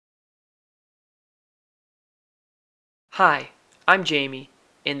Hi, I'm Jamie.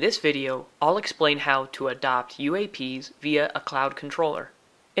 In this video, I'll explain how to adopt UAPs via a cloud controller.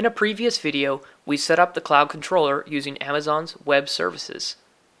 In a previous video, we set up the cloud controller using Amazon's Web Services.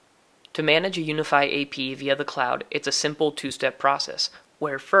 To manage a UniFi AP via the cloud, it's a simple two-step process,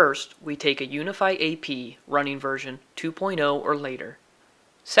 where first, we take a UniFi AP running version 2.0 or later.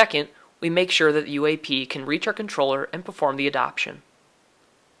 Second, we make sure that the UAP can reach our controller and perform the adoption.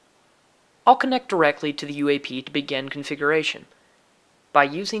 I'll connect directly to the UAP to begin configuration. By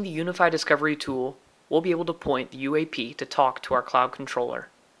using the UniFi Discovery tool, we'll be able to point the UAP to talk to our cloud controller.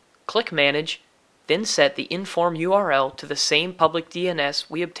 Click Manage, then set the inform URL to the same public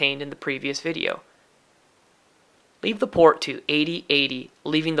DNS we obtained in the previous video. Leave the port to 8080,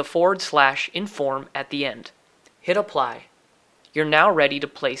 leaving the /inform at the end. Hit Apply. You're now ready to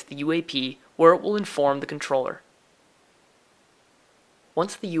place the UAP where it will inform the controller.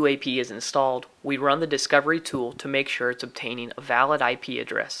 Once the UAP is installed, we run the Discovery tool to make sure it's obtaining a valid IP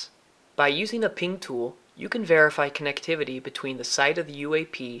address. By using the ping tool, you can verify connectivity between the site of the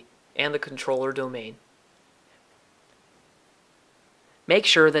UAP and the controller domain. Make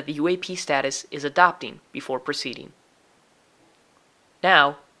sure that the UAP status is adopting before proceeding.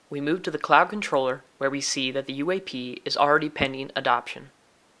 Now, we move to the cloud controller where we see that the UAP is already pending adoption.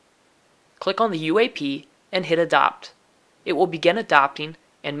 Click on the UAP and hit Adopt. It will begin adopting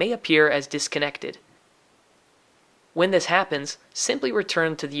and may appear as disconnected. When this happens, simply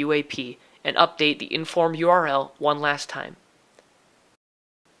return to the UAP and update the inform URL one last time.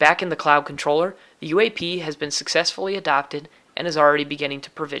 Back in the cloud controller, the UAP has been successfully adopted and is already beginning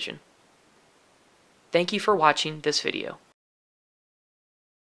to provision. Thank you for watching this video.